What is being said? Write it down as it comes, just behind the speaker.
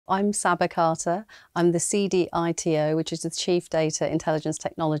I'm Sabah Carter. I'm the CDITO, which is the Chief Data Intelligence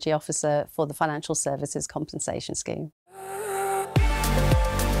Technology Officer for the Financial Services Compensation Scheme.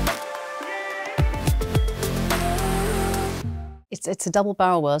 It's a double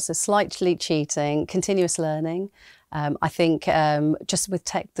barrel world, so slightly cheating, continuous learning. I think just with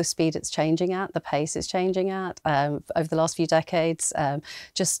tech, the speed it's changing at, the pace it's changing at, over the last few decades,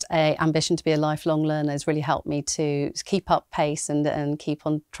 just an ambition to be a lifelong learner has really helped me to keep up pace and keep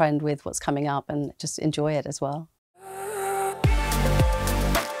on trend with what's coming up and just enjoy it as well.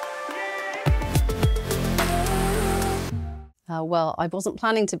 Well, I wasn't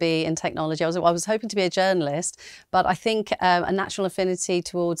planning to be in technology. I was hoping to be a journalist, but I think a natural affinity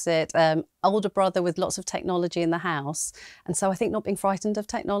towards it, older brother with lots of technology in the house. And so I think not being frightened of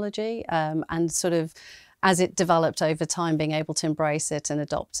technology and sort of, as it developed over time, being able to embrace it and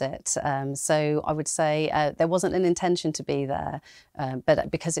adopt it. So I would say there wasn't an intention to be there, but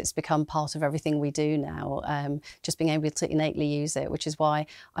because it's become part of everything we do now, just being able to innately use it, which is why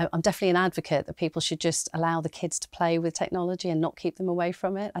I'm definitely an advocate that people should just allow the kids to play with technology and not keep them away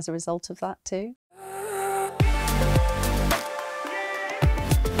from it as a result of that too.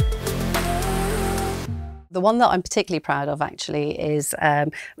 The one that I'm particularly proud of actually is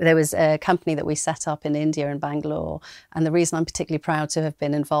there was a company that we set up in India, in Bangalore, and the reason I'm particularly proud to have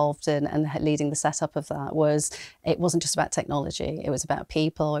been involved in and leading the setup of that was it wasn't just about technology, it was about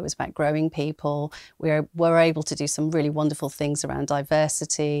people, it was about growing people. We were able to do some really wonderful things around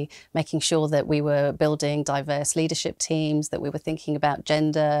diversity, making sure that we were building diverse leadership teams, that we were thinking about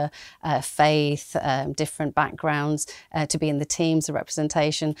gender, faith, different backgrounds to be in the teams, the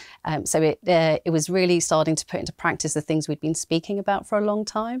representation. So it was really starting to put into practice the things we'd been speaking about for a long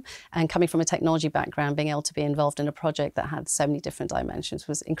time, and coming from a technology background, being able to be involved in a project that had so many different dimensions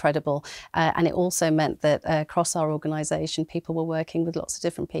was incredible. And it also meant that across our organisation people were working with lots of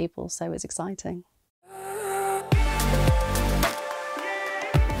different people, so it was exciting.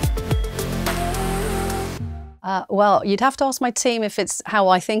 Well, you'd have to ask my team if it's how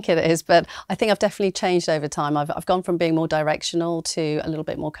I think it is, but I think I've definitely changed over time. I've gone from being more directional to a little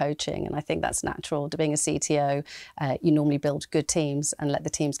bit more coaching, and I think that's natural. To being a CTO, you normally build good teams and let the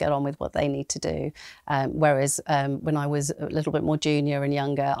teams get on with what they need to do. Whereas when I was a little bit more junior and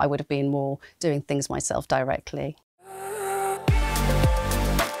younger, I would have been more doing things myself directly.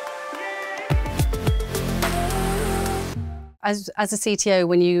 As a CTO,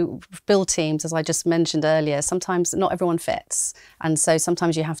 when you build teams, as I just mentioned earlier, sometimes not everyone fits. And so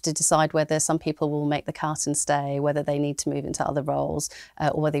sometimes you have to decide whether some people will make the cut and stay, whether they need to move into other roles,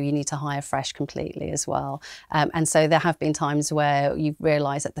 or whether you need to hire fresh completely as well. And so there have been times where you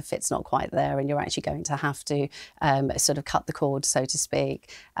realise that the fit's not quite there and you're actually going to have to sort of cut the cord, so to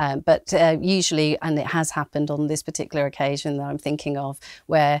speak. But usually, and it has happened on this particular occasion that I'm thinking of,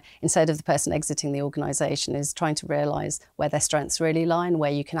 where instead of the person exiting the organisation is trying to realise where their strengths really lie and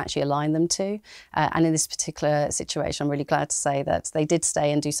where you can actually align them to. And in this particular situation, I'm really glad to say that they did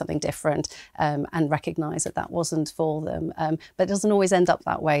stay and do something different and recognise that that wasn't for them. But it doesn't always end up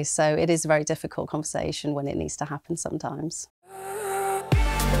that way. So it is a very difficult conversation when it needs to happen sometimes.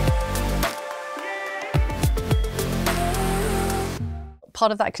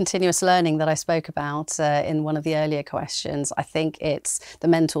 Part of that continuous learning that I spoke about in one of the earlier questions, I think it's the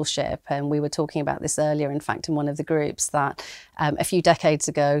mentorship. And we were talking about this earlier, in fact, in one of the groups, that a few decades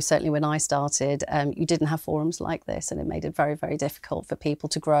ago, certainly when I started, you didn't have forums like this, and it made it very, very difficult for people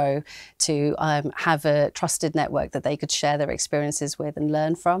to grow, to have a trusted network that they could share their experiences with and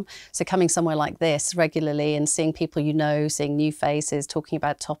learn from. So coming somewhere like this regularly and seeing people you know, seeing new faces, talking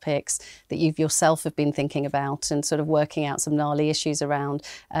about topics that you've yourself have been thinking about and sort of working out some gnarly issues around,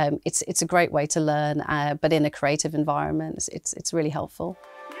 it's a great way to learn, but in a creative environment, it's really helpful.